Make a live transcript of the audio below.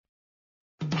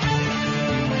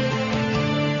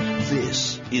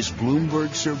is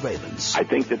Bloomberg Surveillance. I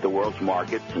think that the world's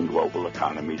markets and global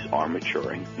economies are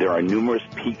maturing. There are numerous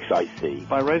peaks I see.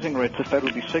 By raising rates, the Fed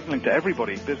will be signaling to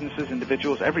everybody, businesses,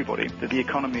 individuals, everybody, that the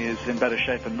economy is in better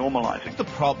shape and normalizing. The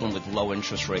problem with low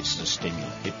interest rates is a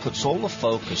stimulant. It puts all the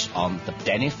focus on the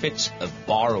benefits of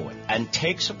borrowing and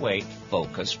takes away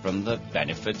focus from the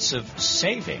benefits of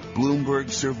saving.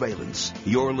 Bloomberg Surveillance,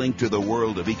 your link to the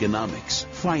world of economics,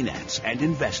 finance, and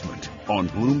investment on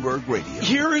Bloomberg Radio.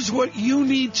 Here is what you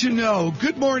need to know.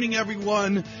 Good morning,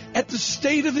 everyone. At the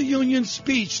State of the Union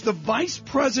speech, the vice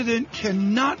president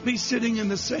cannot be sitting in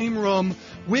the same room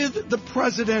with the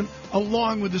president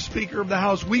along with the Speaker of the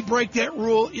House. We break that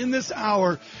rule in this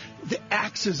hour. The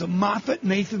axes of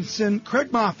Moffett-Nathanson,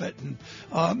 Craig Moffett, and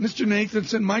Mr.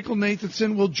 Nathanson, Michael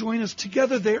Nathanson will join us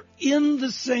together. They're in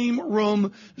the same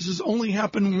room. This has only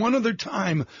happened one other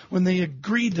time when they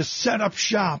agreed to set up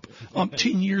shop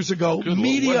 10 years ago.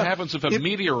 Media, what happens if a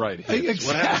meteorite hits? Exactly.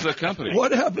 What happens to the company?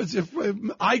 What happens if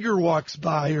Iger walks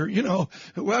by or,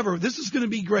 whoever? This is going to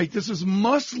be great. This is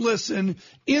must listen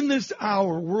in this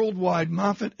hour worldwide.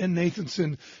 Moffett and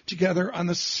Nathanson together on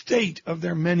the state of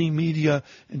their many media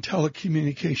and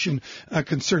telecommunication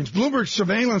concerns. Bloomberg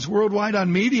Surveillance worldwide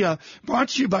on media, brought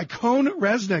to you by Cohn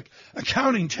Resnick,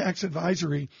 Accounting Tax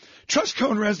Advisory. Trust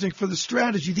Cohn Resnick for the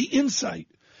strategy, the insight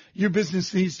your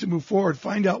business needs to move forward.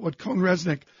 Find out what Cohn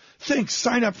Resnick thinks.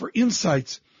 Sign up for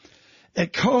insights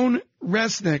at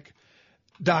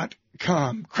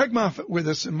CohnResnick.com. Craig Moffett with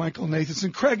us and Michael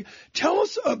Nathanson. Craig, tell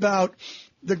us about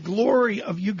the glory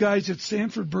of you guys at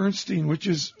Sanford Bernstein, which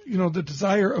is, the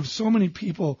desire of so many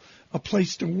people, a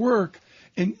place to work,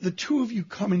 and the two of you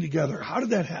coming together. How did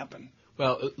that happen?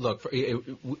 Well, look,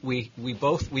 we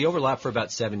overlapped for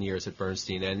about 7 years at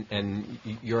Bernstein, and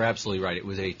you're absolutely right. It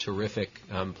was a terrific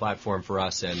platform for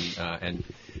us, and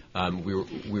we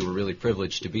were really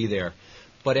privileged to be there.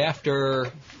 But after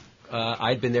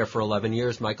I'd been there for 11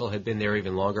 years, Michael had been there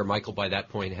even longer. Michael, by that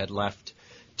point, had left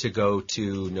to go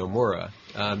to Nomura.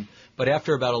 But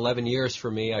after about 11 years for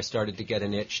me, I started to get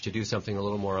an itch to do something a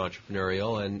little more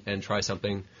entrepreneurial and try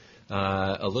something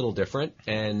a little different.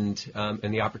 And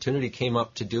the opportunity came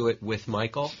up to do it with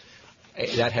Michael.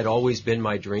 That had always been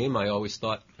my dream. I always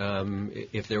thought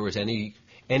if there was any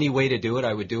way to do it,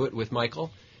 I would do it with Michael.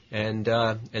 And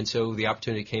so the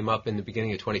opportunity came up in the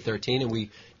beginning of 2013, and we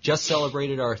just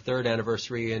celebrated our third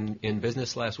anniversary in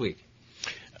business last week.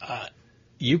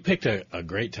 You picked a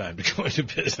great time to go into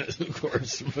business, of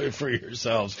course, for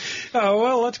yourselves.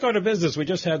 Well, let's go into business. We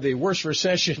just had the worst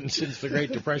recession since the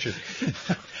Great Depression.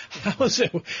 How was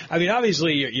it? I mean,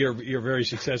 obviously you're very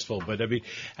successful, but I mean,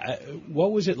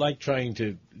 what was it like trying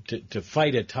to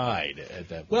fight a tide at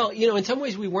that point? Well, in some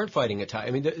ways we weren't fighting a tide. I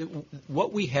mean,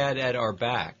 what we had at our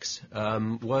backs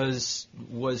was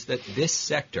that this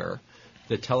sector,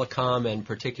 the telecom and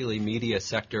particularly media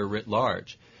sector writ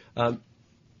large,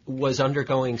 was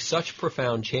undergoing such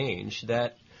profound change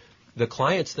that the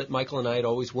clients that Michael and I had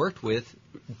always worked with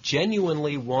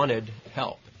genuinely wanted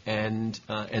help. And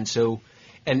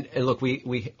look,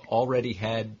 we already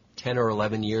had 10 or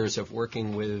 11 years of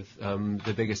working with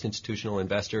the biggest institutional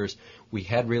investors. We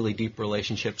had really deep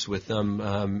relationships with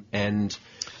them, and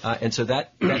so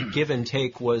that give and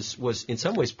take was in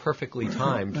some ways perfectly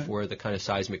timed for the kind of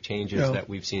seismic changes that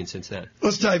we've seen since then.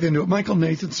 Let's dive into it. Michael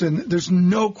Nathanson, there's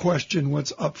no question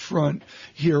what's up front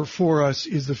here for us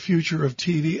is the future of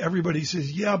TV. Everybody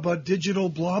says, yeah, but digital,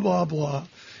 blah, blah, blah.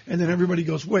 And then everybody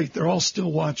goes, wait, they're all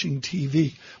still watching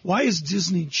TV. Why is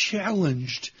Disney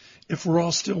challenged if we're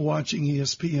all still watching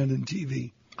ESPN and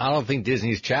TV? I don't think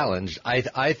Disney's challenged.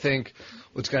 I think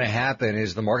what's going to happen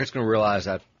is the market's going to realize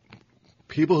that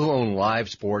people who own live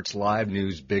sports, live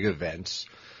news, big events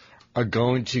are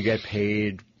going to get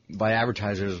paid by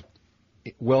advertisers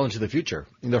well into the future.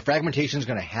 The fragmentation is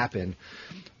going to happen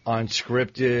on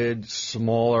scripted,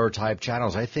 smaller type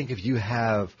channels. I think if you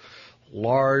have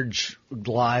large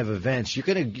live events, you're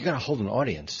gonna hold an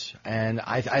audience, and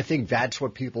I think that's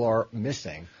what people are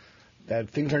missing. That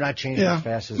things are not changing as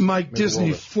fast as Mike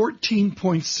Disney,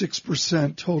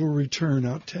 14.6% total return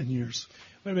out 10 years.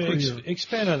 Wait a minute,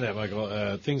 expand on that,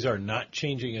 Michael. Things are not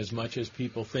changing as much as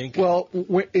people think. Well,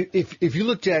 if you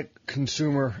looked at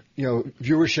consumer,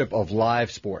 viewership of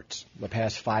live sports the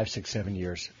past 5, 6, 7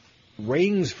 years,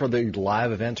 ratings for the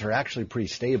live events are actually pretty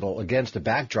stable against the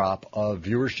backdrop of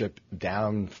viewership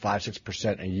down 5,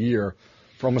 6% a year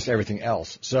for almost everything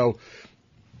else. So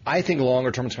I think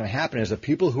longer term what's going to happen is that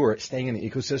people who are staying in the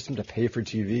ecosystem to pay for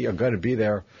TV are going to be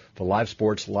there for live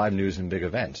sports, live news, and big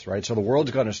events, right? So the world's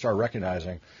going to start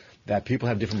recognizing that people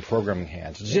have different programming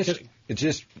hands. It's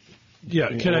just.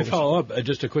 Yeah, can I follow up?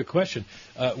 Just a quick question.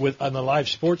 On the live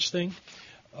sports thing,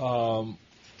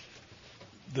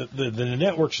 the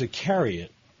networks that carry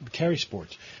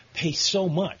sports, pay so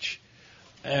much,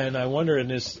 and I wonder in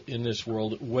this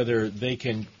world whether they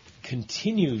can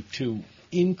continue to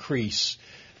increase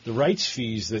the rights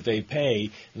fees that they pay,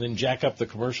 and then jack up the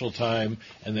commercial time,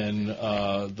 and then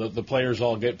the players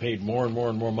all get paid more and more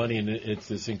and more money, and it's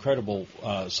this incredible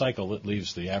cycle that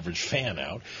leaves the average fan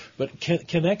out. But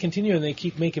can that continue, and they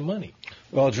keep making money?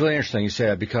 Well, it's really interesting you say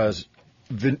that, because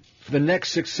for the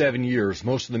next 6-7 years,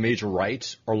 most of the major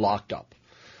rights are locked up.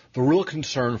 The real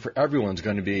concern for everyone's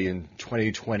going to be in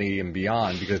 2020 and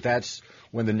beyond, because that's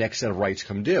when the next set of rights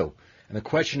come due. And the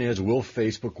question is, will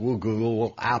Facebook, will Google,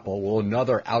 will Apple, will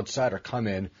another outsider come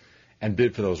in and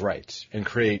bid for those rights and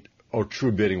create a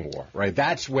true bidding war, right?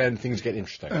 That's when things get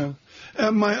interesting.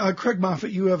 Craig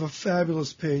Moffett, you have a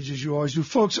fabulous page, as you always do.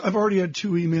 Folks, I've already had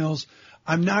 2 emails.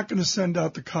 I'm not going to send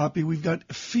out the copy. We've got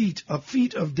a feet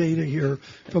of data here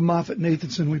from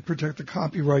Moffett-Nathanson. We protect the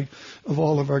copyright of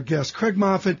all of our guests. Craig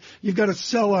Moffett, you've got to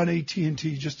sell on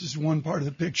AT&T just as one part of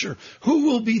the picture. Who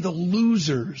will be the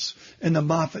losers in the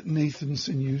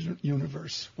Moffett-Nathanson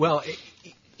universe? Well,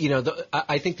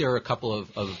 I think there are a couple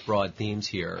of broad themes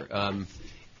here.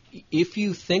 If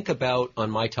you think about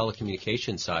on my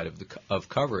telecommunications side of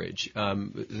coverage,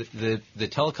 the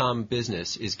telecom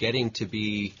business is getting to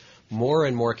be more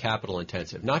and more capital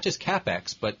intensive, not just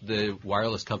CapEx, but the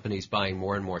wireless companies buying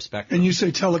more and more spectrum. And you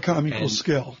say telecom equals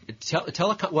scale.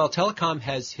 Telecom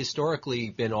has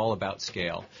historically been all about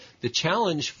scale. The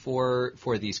challenge for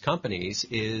these companies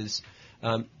is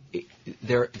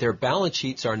their balance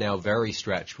sheets are now very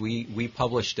stretched. We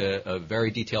published a very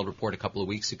detailed report a couple of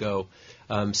weeks ago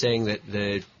saying that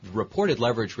the reported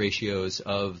leverage ratios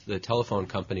of the telephone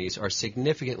companies are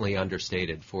significantly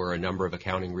understated for a number of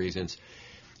accounting reasons.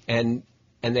 And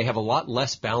they have a lot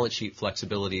less balance sheet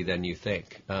flexibility than you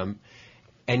think.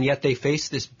 And yet they face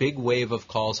this big wave of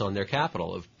calls on their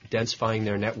capital, of densifying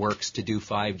their networks to do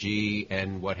 5G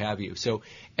and what have you. So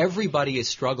everybody is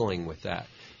struggling with that.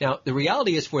 Now, the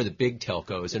reality is for the big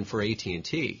telcos and for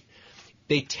AT&T,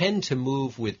 they tend to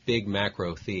move with big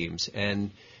macro themes.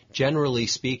 And generally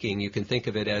speaking, you can think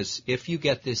of it as if you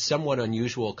get this somewhat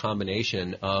unusual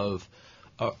combination of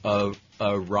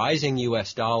a rising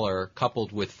U.S. dollar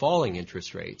coupled with falling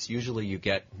interest rates. Usually you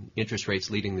get interest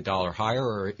rates leading the dollar higher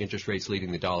or interest rates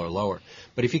leading the dollar lower.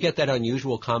 But if you get that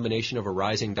unusual combination of a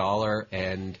rising dollar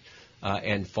and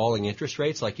falling interest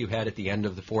rates like you had at the end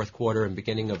of the fourth quarter and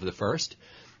beginning of the first,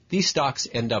 these stocks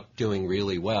end up doing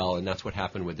really well, and that's what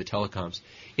happened with the telecoms.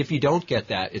 If you don't get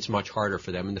that, it's much harder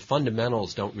for them, and the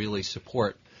fundamentals don't really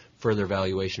support further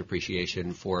valuation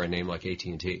appreciation for a name like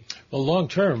AT&T. Well, long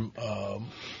term,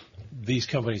 these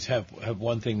companies have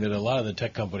one thing that a lot of the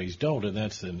tech companies don't, and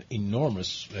that's an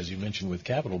enormous, as you mentioned with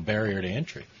capital, barrier to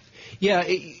entry. Yeah,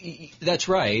 that's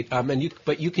right.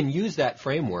 But you can use that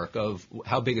framework of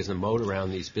how big is the moat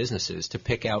around these businesses to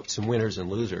pick out some winners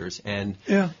and losers. And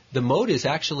the moat is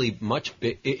actually much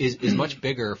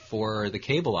bigger for the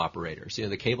cable operators.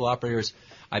 The cable operators.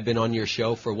 I've been on your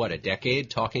show for, a decade,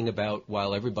 talking about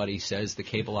while everybody says the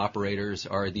cable operators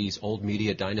are these old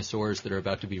media dinosaurs that are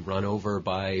about to be run over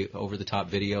by over-the-top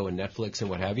video and Netflix and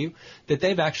what have you, that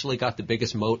they've actually got the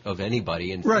biggest moat of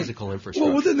anybody in physical infrastructure.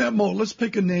 Well, within that moat, let's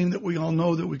pick a name that we all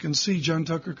know that we can see. John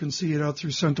Tucker can see it out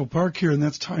through Central Park here, and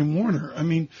that's Time Warner. I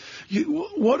mean,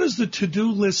 what is the to-do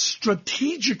list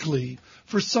strategically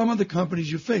for some of the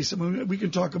companies you face? I mean, we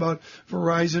can talk about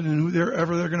Verizon and who they're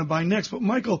going to buy next. But,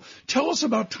 Michael, tell us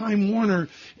about Time Warner,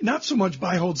 not so much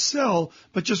buy, hold, sell,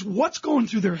 but just what's going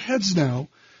through their heads now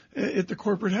at the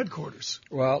corporate headquarters.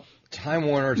 Well, Time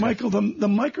Warner. Michael, the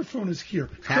microphone is here.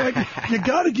 Craig, you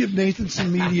got to give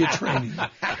Nathanson media training.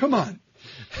 Come on.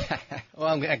 Well,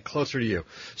 I'm getting closer to you.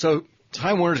 So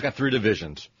Time Warner's got 3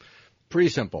 divisions. Pretty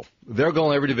simple. Their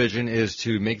goal in every division is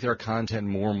to make their content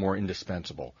more and more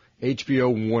indispensable.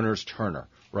 HBO, Warner's, Turner,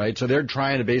 right? So they're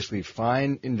trying to basically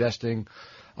find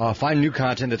new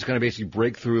content that's going to basically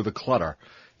break through the clutter.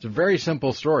 It's a very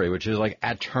simple story, which is like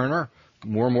at Turner,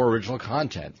 more and more original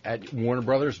content. At Warner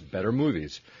Brothers, better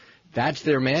movies. That's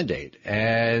their mandate.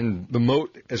 And the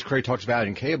moat, as Craig talks about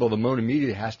in cable, the moat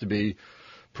immediately has to be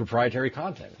proprietary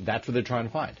content. That's what they're trying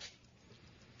to find.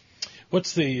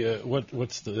 What's the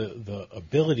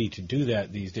ability to do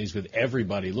that these days with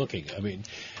everybody looking? I mean,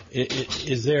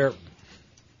 is there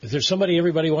somebody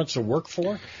everybody wants to work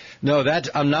for? No,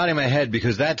 I'm nodding my head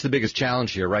because that's the biggest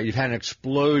challenge here, right? You've had an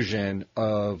explosion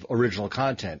of original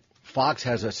content. Fox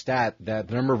has a stat that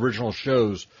the number of original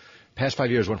shows past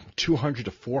 5 years went from 200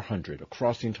 to 400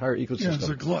 across the entire ecosystem. Yeah, it's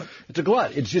a glut. It's a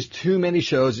glut. It's just too many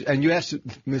shows. And you asked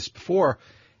this before.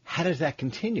 How does that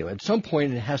continue? At some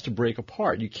point, it has to break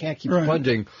apart. You can't keep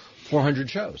funding 400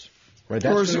 shows. Right?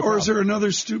 Or is there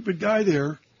another stupid guy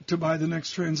there to buy the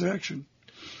next transaction?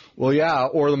 Well, yeah,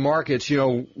 or the markets.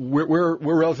 We're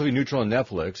relatively neutral on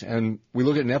Netflix, and we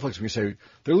look at Netflix and we say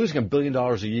they're losing $1 billion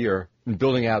a year in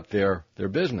building out their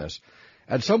business.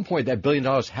 At some point, that $1 billion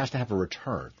has to have a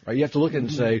return, right? You have to look at it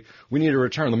and say, we need a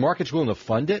return. The market's willing to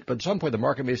fund it, but at some point the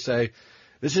market may say,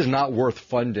 this is not worth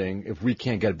funding if we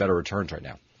can't get better returns right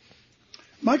now.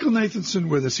 Michael Nathanson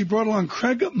with us. He brought along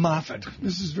Craig Moffett.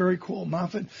 This is very cool.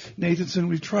 Moffett, Nathanson.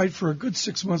 We've tried for a good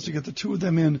 6 months to get the two of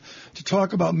them in to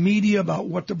talk about media, about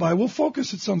what to buy. We'll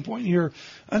focus at some point here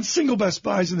on single best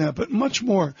buys and that, but much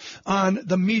more on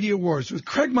the media wars with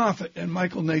Craig Moffett and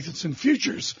Michael Nathanson.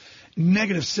 Futures,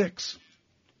 -6.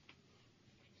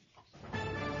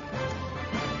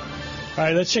 All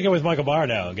right, let's check in with Michael Barr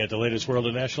now and get the latest world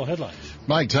and national headlines.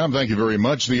 Mike, Tom, thank you very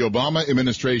much. The Obama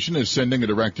administration is sending a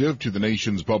directive to the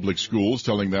nation's public schools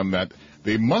telling them that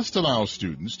they must allow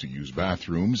students to use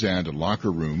bathrooms and locker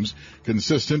rooms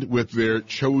consistent with their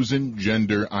chosen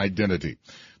gender identity.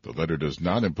 The letter does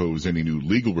not impose any new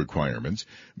legal requirements,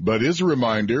 but is a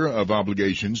reminder of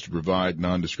obligations to provide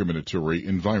non-discriminatory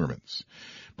environments.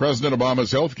 President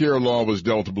Obama's health care law was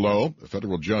dealt a blow. A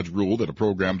federal judge ruled that a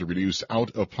program to reduce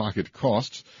out-of-pocket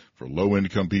costs for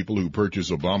low-income people who purchase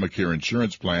Obamacare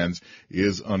insurance plans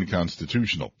is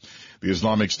unconstitutional. The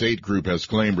Islamic State group has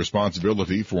claimed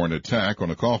responsibility for an attack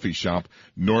on a coffee shop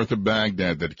north of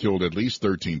Baghdad that killed at least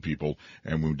 13 people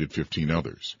and wounded 15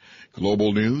 others.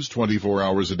 Global news 24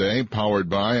 hours a day, powered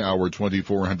by our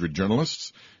 2,400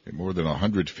 journalists in more than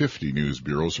 150 news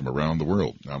bureaus from around the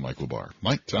world. I'm Michael Barr.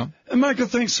 Mike, Tom? And Michael,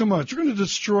 thanks so much. We're going to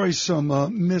destroy some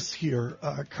myths here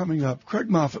coming up. Craig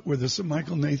Moffett with us and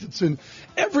Michael Nathanson.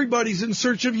 Everybody's in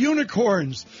search of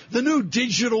unicorns, the new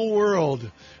digital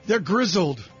world. They're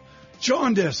grizzled,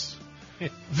 jaundice,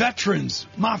 veterans.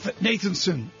 Moffett,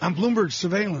 Nathanson on Bloomberg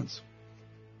Surveillance.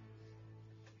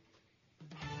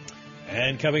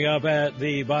 And coming up at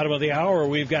the bottom of the hour,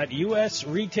 we've got U.S.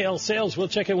 retail sales. We'll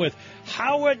check in with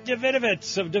Howard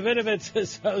Davidovitz of Davidovitz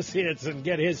Associates and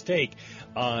get his take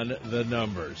on the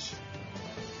numbers.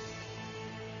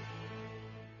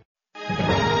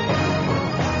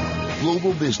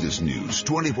 Global business news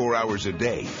 24 hours a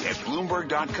day at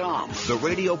Bloomberg.com, the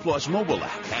Radio Plus mobile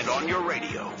app, and on your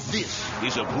radio. This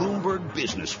is a Bloomberg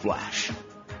Business Flash.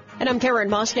 And I'm Karen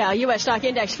Moscow. U.S. stock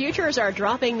index futures are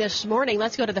dropping this morning.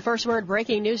 Let's go to the First Word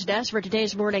breaking news desk for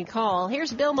today's morning call.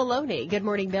 Here's Bill Maloney. Good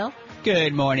morning, Bill.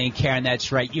 Good morning, Karen.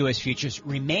 That's right. U.S. futures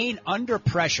remain under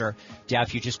pressure. Dow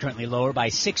futures currently lower by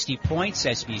 60 points.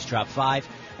 S&P's dropped 5,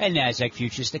 and NASDAQ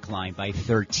futures declined by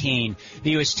 13. The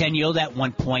U.S. 10 yield at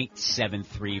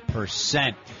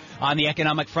 1.73%. On the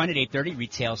economic front at 8:30,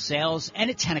 retail sales, and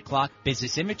at 10 o'clock,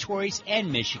 business inventories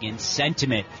and Michigan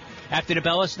sentiment. After the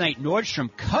bell last night,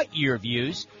 Nordstrom cut year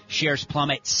views. Shares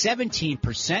plummet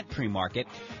 17% pre-market.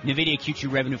 NVIDIA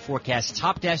Q2 revenue forecast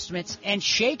topped estimates, and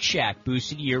Shake Shack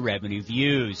boosted year revenue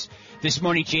views. This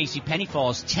morning, JCPenney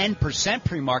falls 10%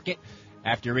 pre-market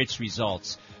after its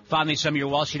results. Finally, some of your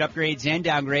Wall Street upgrades and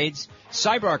downgrades.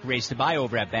 CyberArk raised to buy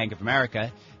over at Bank of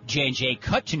America. J&J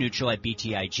cut to neutral at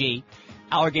BTIG.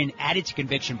 Allergan added to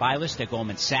conviction buy list at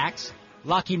Goldman Sachs.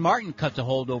 Lockheed Martin cut to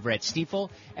hold over at Stifel,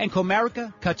 and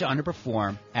Comerica cut to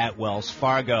underperform at Wells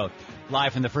Fargo.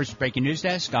 Live from the First Breaking News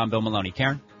Desk, I'm Bill Maloney.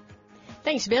 Karen?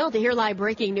 Thanks, Bill. To hear live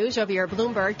breaking news over your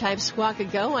Bloomberg, type Squawk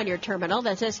Go on your terminal.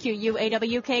 That's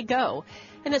SQUAWK Go.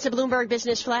 And that's a Bloomberg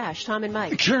Business Flash. Tom and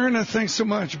Mike. Karen, thanks so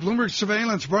much. Bloomberg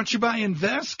Surveillance brought to you by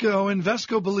Invesco.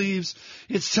 Invesco believes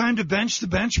it's time to bench the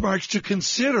benchmarks to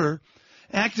consider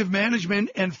active management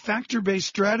and factor-based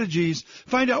strategies.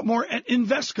 Find out more at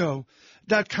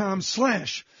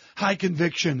Invesco.com/high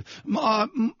conviction.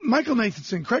 Michael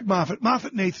Nathanson, Craig Moffett,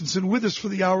 Moffett-Nathanson with us for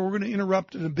the hour. We're going to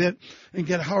interrupt in a bit and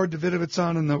get Howard Davidovitz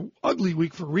on in the ugly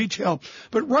week for retail.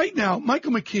 But right now,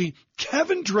 Michael McKee,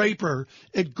 Kevin Draper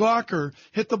at Gawker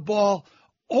hit the ball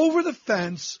over the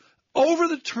fence, over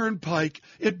the turnpike.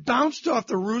 It bounced off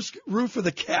the roof of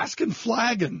the Cask and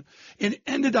Flagon and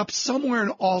ended up somewhere in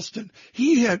Alston.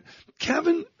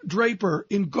 Kevin Draper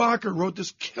in Gawker wrote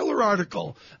this killer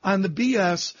article on the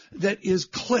BS that is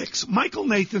clicks. Michael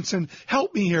Nathanson,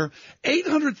 help me here.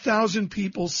 800,000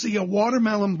 people see a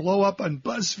watermelon blow up on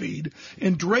BuzzFeed,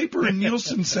 and Draper and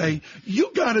Nielsen say,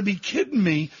 you got to be kidding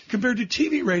me. Compared to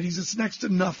TV ratings, it's next to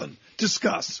nothing.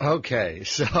 Discuss. Okay,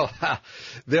 so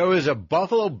there was a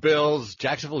Buffalo Bills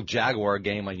Jacksonville Jaguar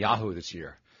game on Yahoo this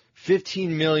year.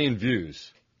 15 million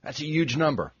views. That's a huge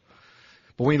number.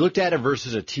 But when you looked at it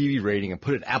versus a TV rating and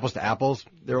put it apples to apples,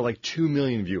 there were like 2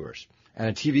 million viewers. And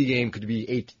a TV game could be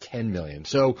 8 to 10 million.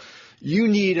 So you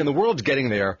need, and the world's getting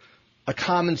there, a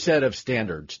common set of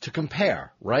standards to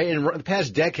compare, right? In the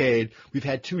past decade, we've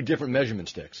had 2 different measurement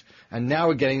sticks, and now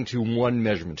we're getting to one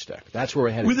measurement stick. That's where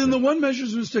we're headed. Within the one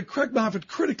measurement stick, Craig Moffett,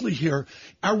 critically here,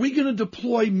 are we going to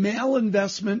deploy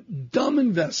malinvestment, dumb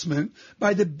investment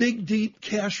by the big, deep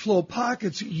cash flow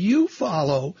pockets you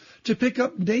follow to pick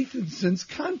up Nathanson's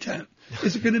content?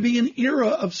 Is it going to be an era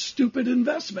of stupid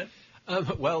investment?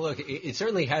 Well, look, it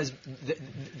certainly has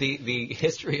the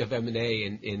history of M&A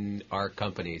in our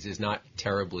companies is not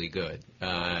terribly good,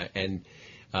 and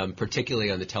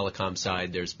particularly on the telecom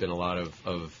side, there's been a lot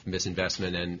of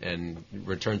misinvestment and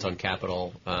returns on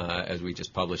capital, as we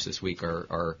just published this week,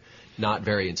 are not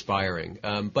very inspiring.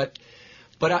 But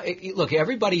look,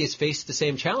 everybody has faced the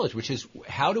same challenge, which is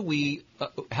how do we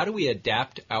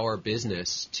adapt our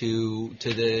business to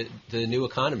the new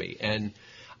economy? And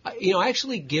I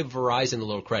actually give Verizon a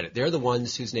little credit. They're the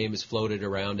ones whose name is floated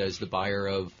around as the buyer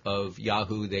of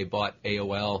Yahoo. They bought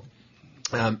AOL.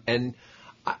 And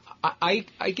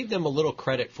I give them a little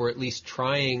credit for at least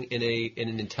trying in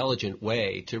an intelligent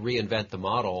way to reinvent the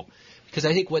model, because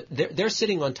I think they're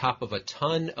sitting on top of a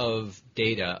ton of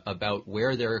data about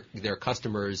where their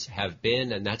customers have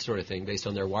been and that sort of thing based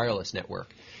on their wireless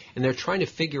network. And they're trying to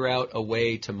figure out a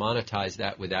way to monetize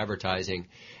that with advertising.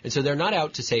 And so they're not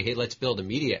out to say, hey, let's build a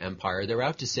media empire. They're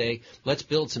out to say, let's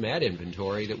build some ad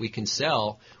inventory that we can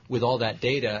sell with all that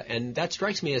data. And that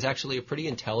strikes me as actually a pretty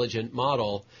intelligent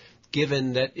model,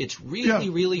 given that it's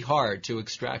really hard to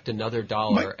extract another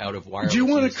dollar out of wireless. Do you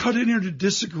want to cut in here to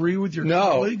disagree with your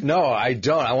colleague? No, I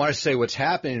don't. I want to say what's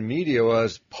happened in media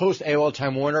was post AOL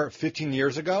Time Warner 15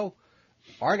 years ago,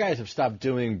 our guys have stopped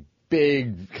doing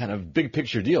big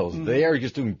picture deals. They are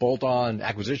just doing bolt-on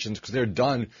acquisitions because they're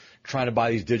done trying to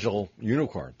buy these digital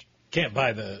unicorns. Can't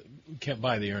buy the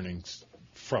earnings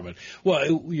from it.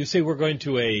 Well, you say we're going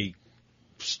to a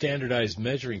standardized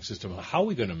measuring system. How are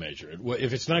we going to measure it?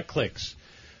 If it's not clicks,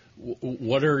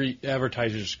 what are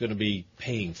advertisers going to be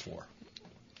paying for?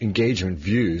 Engagement,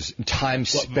 views, time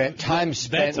spent.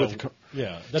 That's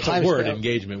a word,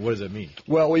 engagement. What does that mean?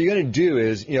 Well, what you're going to do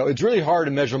is, it's really hard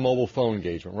to measure mobile phone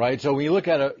engagement, right? So when you look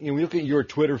at your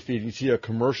Twitter feed, and you see a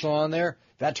commercial on there.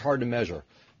 That's hard to measure.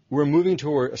 We're moving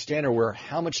to a standard where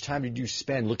how much time did you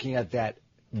spend looking at that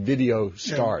video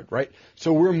starred, right?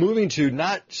 So we're moving to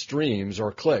not streams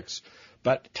or clicks,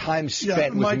 but time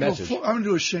spent with Michael, message. I'm going to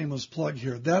do a shameless plug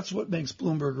here. That's what makes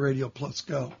Bloomberg Radio Plus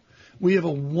go. We have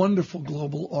a wonderful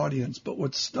global audience, but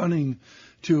what's stunning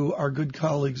to our good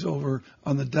colleagues over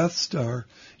on the Death Star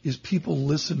is people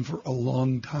listen for a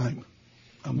long time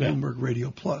on Bloomberg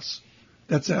Radio Plus.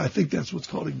 I think that's what's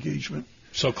called engagement.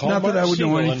 So call Not Mark that I would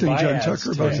know Siegel anything, John ads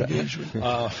Tucker, about engagement.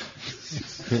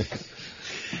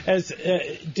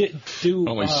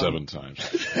 Only 7 times.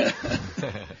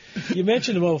 You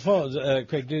mentioned the mobile phones,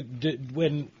 Craig.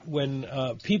 When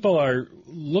people are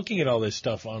looking at all this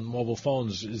stuff on mobile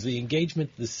phones, is the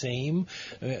engagement the same?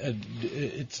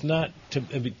 It's not.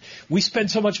 We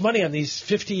spend so much money on these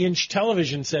 50-inch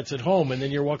television sets at home, and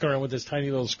then you're walking around with this tiny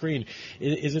little screen.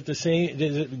 Is it the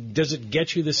same? Does it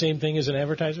get you the same thing as an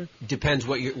advertiser? Depends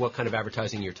what kind of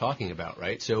advertising you're talking about,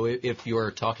 right? So if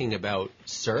you're talking about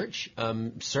search,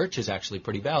 search is actually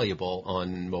pretty valuable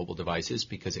on mobile devices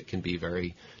because it can be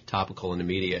very topical and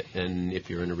immediate, and if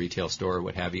you're in a retail store or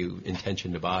what have you,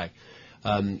 intention to buy.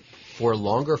 For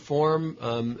longer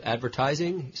form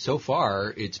advertising, so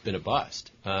far it's been a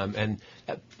bust.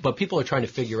 But people are trying to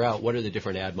figure out what are the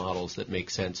different ad models that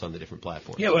make sense on the different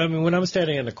platforms. Yeah, well, I mean, when I'm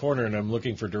standing in the corner and I'm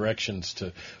looking for directions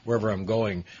to wherever I'm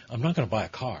going, I'm not going to buy a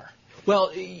car.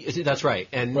 Well, that's right.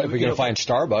 And if you're going to find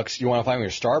Starbucks, you want to find where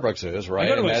Starbucks is,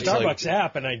 right? I go to a Starbucks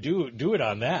app and I do it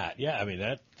on that. Yeah, I mean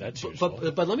that's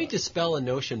useful. But let me dispel a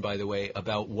notion, by the way,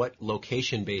 about what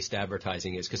location-based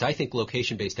advertising is, because I think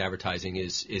location-based advertising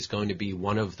is going to be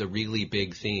one of the really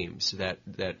big themes that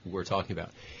we're talking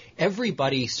about.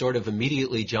 Everybody sort of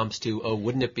immediately jumps to, oh,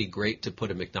 wouldn't it be great to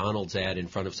put a McDonald's ad in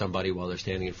front of somebody while they're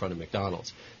standing in front of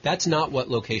McDonald's? That's not what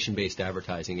location-based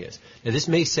advertising is. Now, this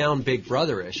may sound Big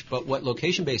Brother-ish, but what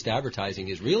location-based advertising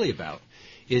is really about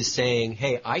is saying,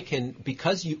 hey, I can,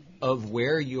 because of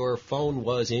where your phone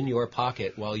was in your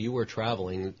pocket while you were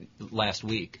traveling last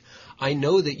week, I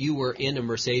know that you were in a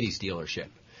Mercedes dealership.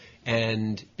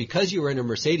 And because you were in a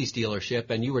Mercedes dealership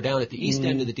and you were down at the east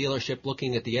end of the dealership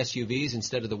looking at the SUVs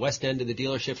instead of the west end of the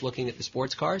dealership looking at the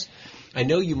sports cars, I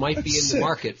know you might be in the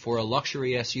market for a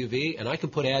luxury SUV, and I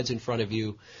can put ads in front of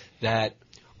you that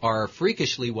are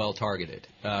freakishly well targeted.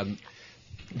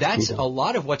 That's a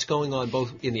lot of what's going on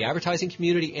both in the advertising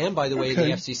community and, by the way, the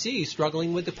FCC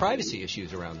struggling with the privacy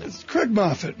issues around this. It's Craig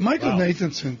Moffett, Michael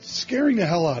Nathanson, scaring the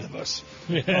hell out of us.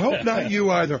 I hope not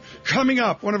you either. Coming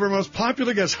up, one of our most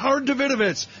popular guests, Howard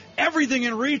Davidovitz. Everything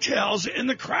in retail's in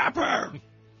the crapper.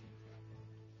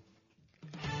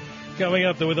 Coming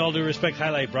up, the With All Due Respect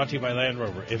highlight brought to you by Land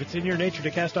Rover. If it's in your nature to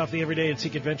cast off the everyday and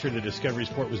seek adventure, the Discovery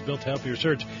Sport was built to help your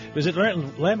search. Visit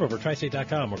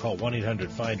LandRoverTristate.com or call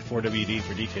 1-800-FIND-4WD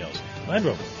for details. Land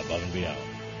Rover, above and beyond.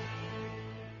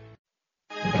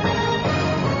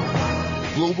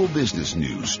 Global business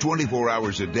news 24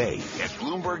 hours a day at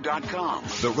Bloomberg.com,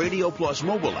 the Radio Plus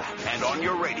mobile app, and on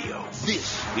your radio.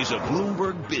 This is a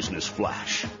Bloomberg Business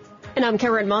Flash. And I'm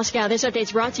Karen Moscow. This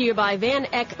update's brought to you by Van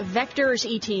Eck Vectors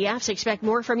ETFs. Expect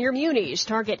more from your munis.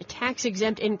 Target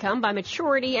tax-exempt income by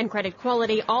maturity and credit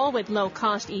quality, all with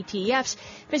low-cost ETFs.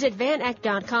 Visit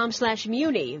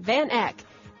vaneck.com/muni. Van Eck.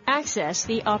 Access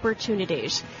the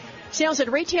opportunities. Sales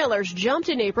at retailers jumped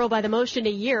in April by the most in a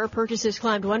year. Purchases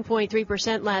climbed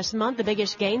 1.3% last month, the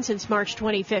biggest gain since March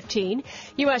 2015.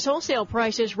 U.S. wholesale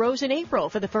prices rose in April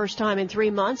for the first time in 3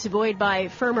 months, buoyed by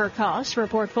firmer costs for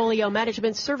portfolio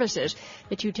management services.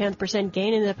 The 0.2%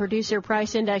 gain in the Producer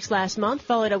Price Index last month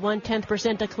followed a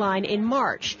 0.1% decline in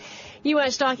March.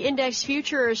 U.S. stock index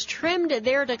futures trimmed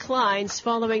their declines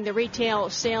following the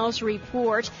retail sales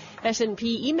report.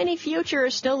 S&P E-mini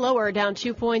futures still lower, down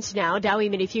 2 points now. Dow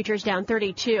E-mini futures down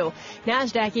 32.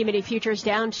 NASDAQ E-mini futures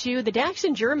down 2. The DAX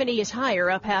in Germany is higher,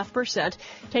 up 0.5%.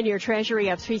 10-year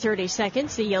Treasury up 3/32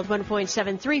 seconds. The yield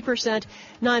 1.73%.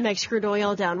 NYMEX crude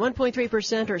oil down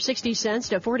 1.3% or 60 cents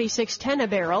to 46.10 a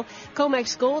barrel.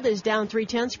 COMEX gold is down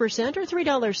 0.3% or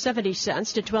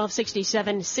 $3.70 to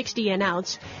 1267.60 an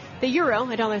ounce. The euro,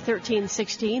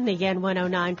 $1.1316. The yen,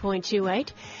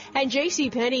 109.28. And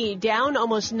JCPenney down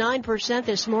almost 9%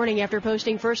 this morning after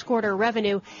posting first quarter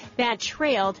revenue that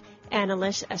trailed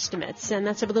analyst estimates. And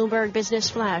that's a Bloomberg Business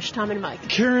Flash. Tom and Mike.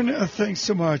 Karen, thanks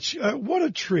so much. What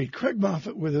a treat. Craig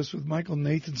Moffett with us with Michael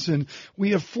Nathanson.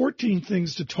 We have 14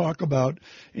 things to talk about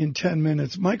in 10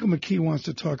 minutes. Michael McKee wants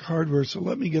to talk hardware, so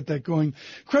let me get that going.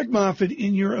 Craig Moffett,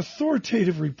 in your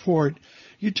authoritative report,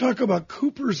 you talk about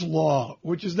Cooper's Law,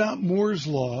 which is not Moore's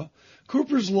Law.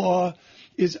 Cooper's Law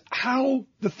is how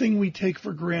the thing we take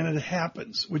for granted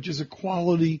happens, which is a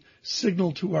quality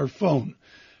signal to our phone.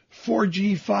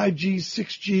 4G, 5G,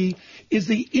 6G. Is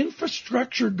the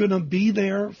infrastructure going to be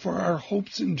there for our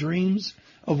hopes and dreams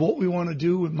of what we want to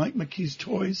do with Mike McKee's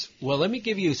toys? Well, let me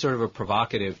give you sort of a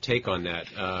provocative take on that,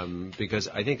 because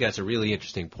I think that's a really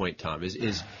interesting point, Tom,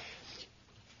 is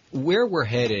where we're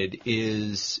headed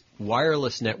is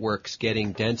wireless networks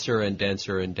getting denser and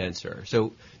denser and denser.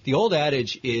 So the old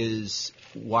adage is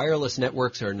wireless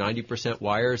networks are 90%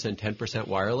 wires and 10%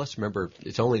 wireless. Remember,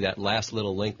 it's only that last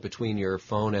little link between your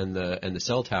phone and the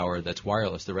cell tower that's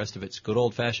wireless. The rest of it's good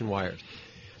old-fashioned wires.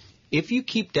 If you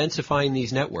keep densifying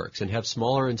these networks and have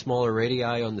smaller and smaller radii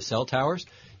on the cell towers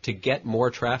to get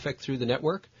more traffic through the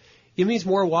network, it means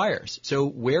more wires. So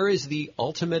where is the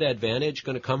ultimate advantage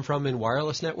going to come from in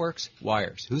wireless networks?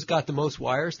 Wires. Who's got the most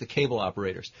wires? The cable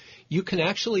operators. You can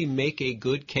actually make a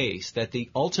good case that the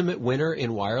ultimate winner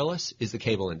in wireless is the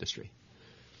cable industry.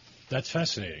 That's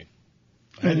fascinating.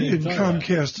 And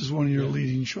Comcast is one of your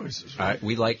leading choices. Right?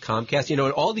 We like Comcast. You know,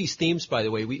 and all these themes, by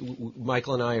the way,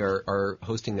 Michael and I are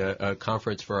hosting a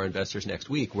conference for our investors next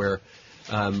week where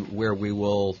we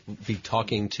will be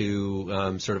talking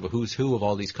to sort of a who's who of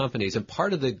all these companies. And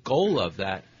part of the goal of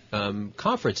that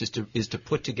conference is to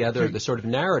put together the sort of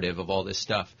narrative of all this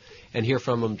stuff and hear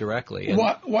from them directly. And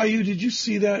did you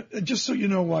see that? Just so you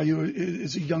know,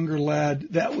 as a younger lad,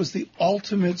 that was the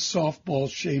ultimate softball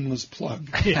shameless plug.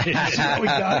 See what we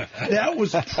got? That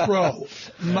was pro.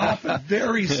 Moffett,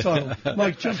 very subtle.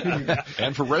 Mike, jump in here.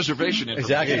 And for reservation information,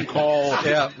 exactly. Call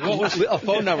a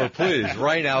phone number, please.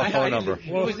 Right now, phone number.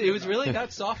 It was really not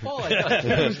softball. I thought.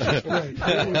 It was just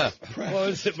right. What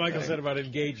was it Michael said about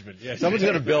engagement? Yes. Someone's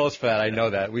going to bill us for that. I know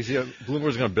that. We see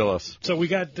Bloomberg's going to bill us. So we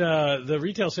got the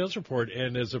retail sales report,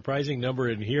 and a surprising number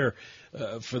in here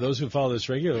for those who follow this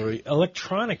regularly.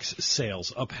 Electronics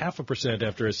sales up 0.5%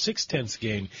 after a 0.6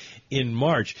 gain in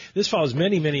March. This follows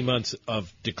many, many months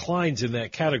of declines in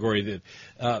that category.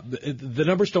 That the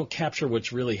numbers don't capture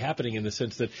what's really happening in the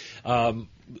sense that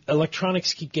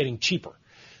electronics keep getting cheaper.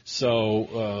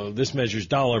 So this measures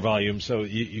dollar volume, so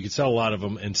you can sell a lot of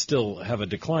them and still have a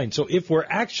decline. So if we're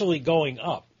actually going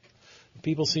up,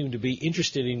 people seem to be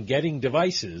interested in getting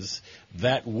devices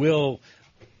that will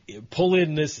pull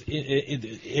in this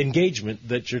engagement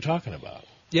that you're talking about.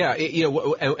 Yeah,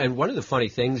 and one of the funny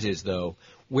things is, though,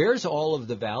 where's all of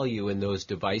the value in those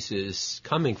devices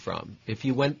coming from? If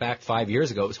you went back 5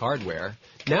 years ago, it was hardware.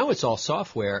 Now it's all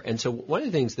software. And so one of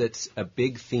the things that's a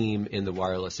big theme in the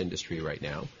wireless industry right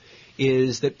now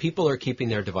is that people are keeping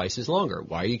their devices longer.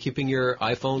 Why are you keeping your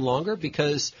iPhone longer?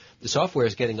 Because the software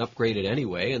is getting upgraded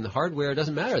anyway, and the hardware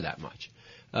doesn't matter that much.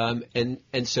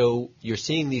 And so you're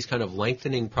seeing these kind of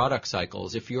lengthening product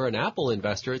cycles. If you're an Apple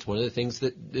investor, it's one of the things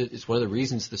it's one of the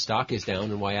reasons the stock is down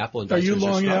and why Apple investors are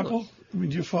struggling. Are you long Apple? I mean,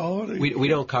 do you follow it? We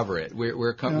don't cover it.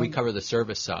 We cover the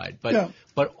service side,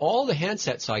 but all the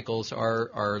handset cycles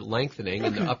are lengthening,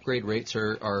 and the upgrade rates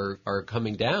are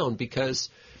coming down because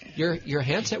your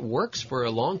handset works for a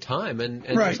long time, and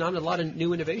there's not a lot of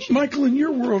new innovation. Michael, in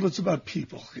your world, it's about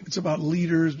people. It's about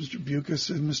leaders, Mr. Bucas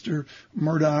and Mr.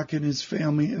 Murdoch and his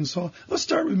family and so on. Let's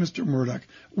start with Mr. Murdoch.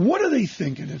 What are they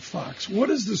thinking at Fox? What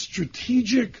is the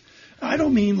strategic... I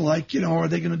don't mean like, are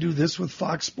they going to do this with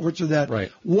Fox Sports or that?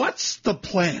 Right. What's the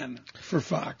plan for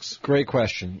Fox? Great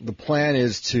question. The plan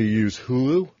is to use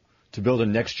Hulu to build a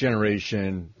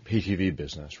next-generation pay-TV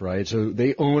business, right? So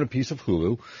they own a piece of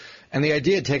Hulu. And the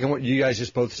idea, taking what you guys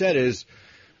just both said, is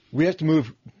we have to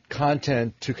move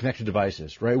content to connected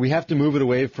devices, right? We have to move it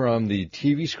away from the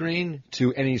TV screen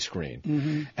to any screen.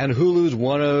 Mm-hmm. And Hulu's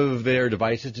one of their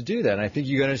devices to do that. And I think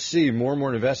you're going to see more and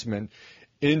more investment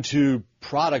into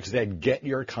products that get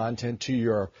your content to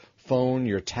your phone,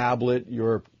 your tablet,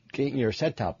 your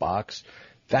set-top box.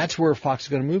 That's where Fox is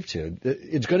going to move to.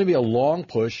 It's going to be a long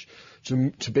push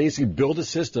to basically build a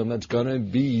system that's going to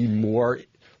be more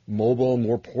mobile,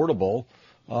 more portable,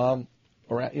 around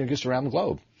the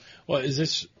globe. Well,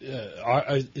 is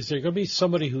there going to be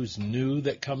somebody who's new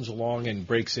that comes along and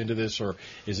breaks into this, or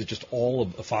is it just all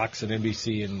of Fox and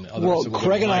NBC and others? Well,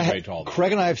 Craig and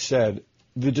I have said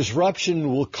the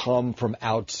disruption will come from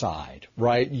outside,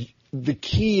 right? The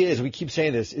key is, we keep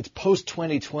saying this, it's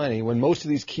post-2020 when most of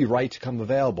these key rights come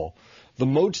available. The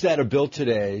moats that are built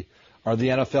today are the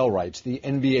NFL rights, the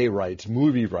NBA rights,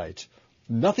 movie rights.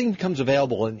 Nothing becomes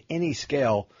available in any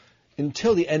scale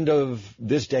until the end of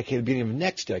this decade, beginning of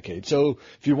next decade. So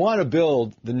if you want to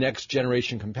build the next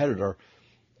generation competitor,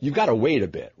 you've got to wait a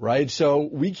bit, right? So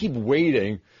we keep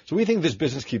waiting. So we think this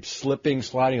business keeps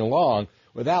sliding along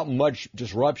without much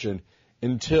disruption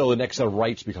until the next set of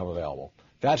rights become available.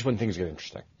 That's when things get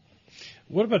interesting.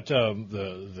 What about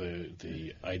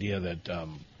the idea that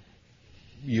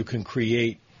you can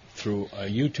create through a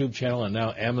YouTube channel, and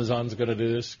now Amazon's going to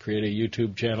do this, create a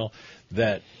YouTube channel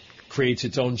that creates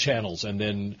its own channels, and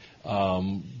then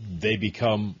they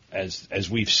become, as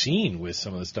we've seen with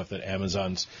some of the stuff that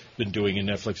Amazon's been doing and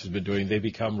Netflix has been doing, they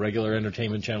become regular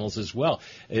entertainment channels as well.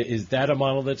 Is that a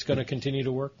model that's going to continue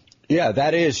to work? Yeah,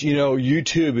 that is.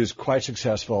 YouTube is quite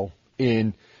successful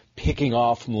in picking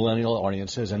off millennial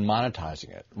audiences and monetizing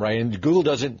it, right? And Google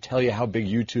doesn't tell you how big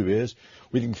YouTube is.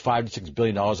 We think $5 to $6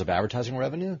 billion of advertising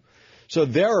revenue. So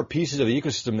there are pieces of the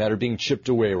ecosystem that are being chipped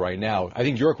away right now. I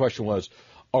think your question was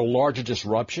a larger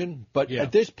disruption, but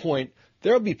at this point,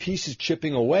 there will be pieces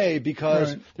chipping away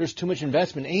because there's too much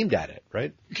investment aimed at it,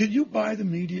 right? Could you buy the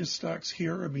media stocks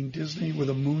here? I mean, Disney with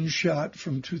a moonshot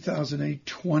from 2008,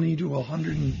 20 to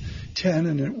 110,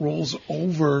 and it rolls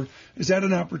over. Is that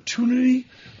an opportunity,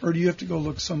 or do you have to go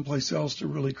look someplace else to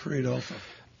really create alpha?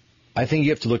 I think you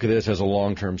have to look at this as a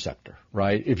long-term sector,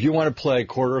 right? If you want to play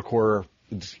quarter to quarter,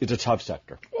 it's a tough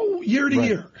sector. Oh, year to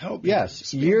year. Help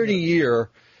yes, year to year.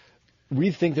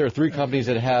 We think there are three companies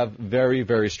that have very,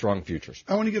 very strong futures.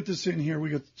 I want to get this in here. We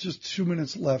got just 2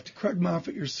 minutes left. Craig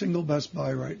Moffett, your single best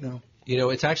buy right now.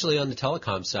 It's actually on the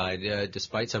telecom side,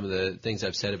 despite some of the things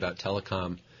I've said about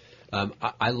telecom.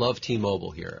 I love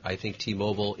T-Mobile here. I think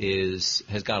T-Mobile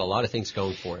has got a lot of things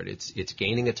going for it. It's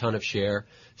gaining a ton of share.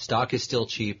 Stock is still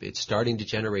cheap. It's starting to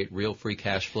generate real free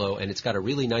cash flow, and it's got a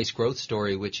really nice growth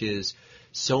story, which is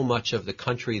so much of the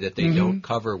country that they don't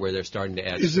cover where they're starting to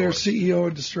add Is their CEO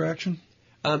a distraction?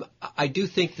 I do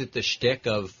think that the shtick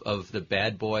of the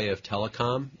bad boy of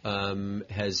telecom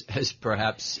has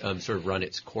perhaps sort of run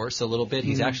its course a little bit.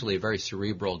 He's actually a very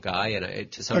cerebral guy,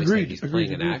 and to some extent he's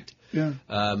playing an act. Yeah.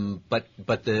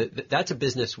 But that's a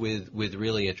business with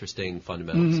really interesting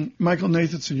fundamentals. Michael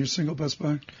Nathanson, your single best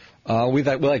buy? We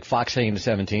like Fox heading into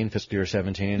 17, fiscal year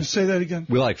 17. Just say that again.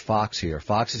 We like Fox here.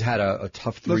 Fox has had a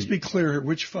tough 3. Let's be clear.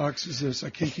 Which Fox is this?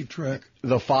 I can't keep track.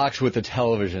 The Fox with the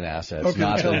television assets, okay,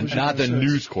 not the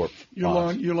News Corp. You're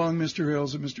long Mr.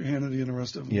 Hales and Mr. Hannity and the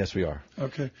rest of them. Yes, we are.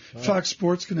 Okay. Fox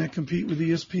Sports, can that compete with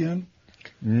ESPN?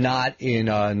 Not in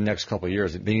the next couple of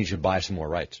years. They need to buy some more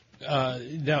rights.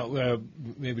 Now,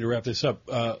 maybe to wrap this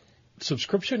up,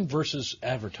 subscription versus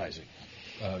advertising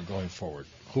going forward.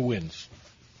 Who wins?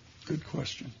 Good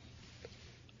question.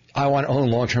 I want to own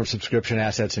long-term subscription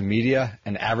assets in media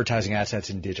and advertising assets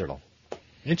in digital.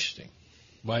 Interesting.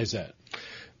 Why is that?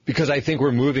 Because I think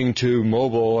we're moving to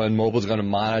mobile, and mobile is going to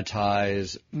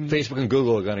monetize. Facebook and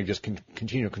Google are going to just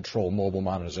continue to control mobile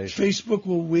monetization. Facebook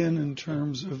will win in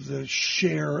terms of the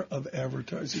share of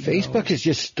advertising. Facebook has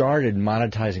just started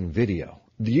monetizing video.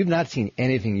 You've not seen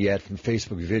anything yet from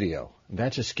Facebook video.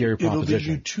 That's a scary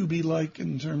proposition. It'll be YouTube-like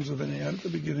in terms of an ad at the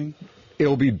beginning.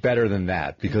 It'll be better than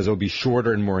that because it'll be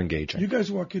shorter and more engaging. You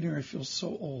guys walk in here, I feel so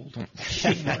old.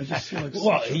 I just feel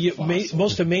like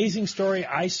most amazing story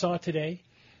I saw today,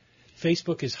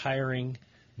 Facebook is hiring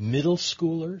middle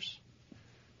schoolers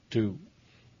to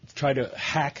try to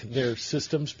hack their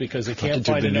systems because they can't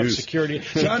find enough security.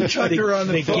 John Tucker on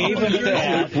the phone. Gave them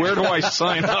that. Where do I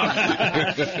sign up?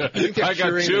 I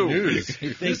got two.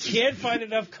 They can't find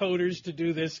enough coders to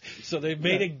do this, so they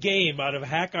made a game out of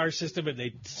hack our system, and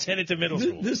they sent it to middle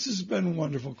school. This has been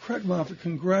wonderful. Craig Moffett,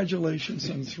 congratulations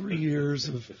on 3 years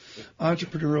of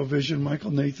entrepreneurial vision.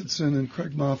 Michael Nathanson and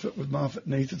Craig Moffett with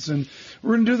Moffettnathanson.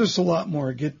 We're going to do this a lot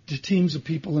more, get to teams of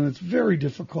people, and it's very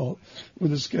difficult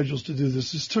with the schedules to do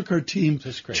this. This took our team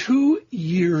 2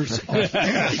 years of planning.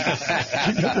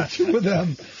 The two of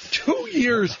them, 2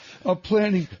 years of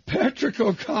planning. Patrick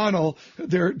O'Connell,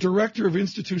 their director of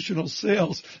institutional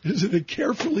sales, is in a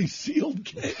carefully sealed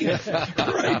case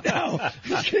right now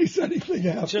in case anything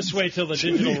happens. Just wait till the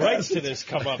digital rights to this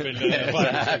come up in 5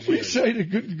 years. We say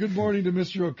good morning to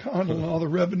Mr. O'Connell and all the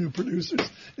revenue producers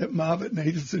at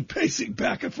Moffettnathanson, pacing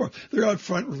back and forth. They're out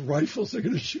front with rifles. They're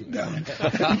going to shoot down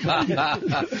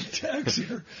attacks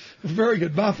here. Very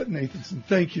good. Moffettnathanson,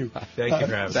 thank you. Thank you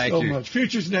for having me. So much.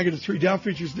 Futures -3, down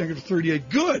futures -38.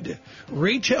 Good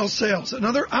retail sales.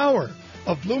 Another hour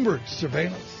of Bloomberg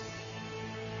Surveillance.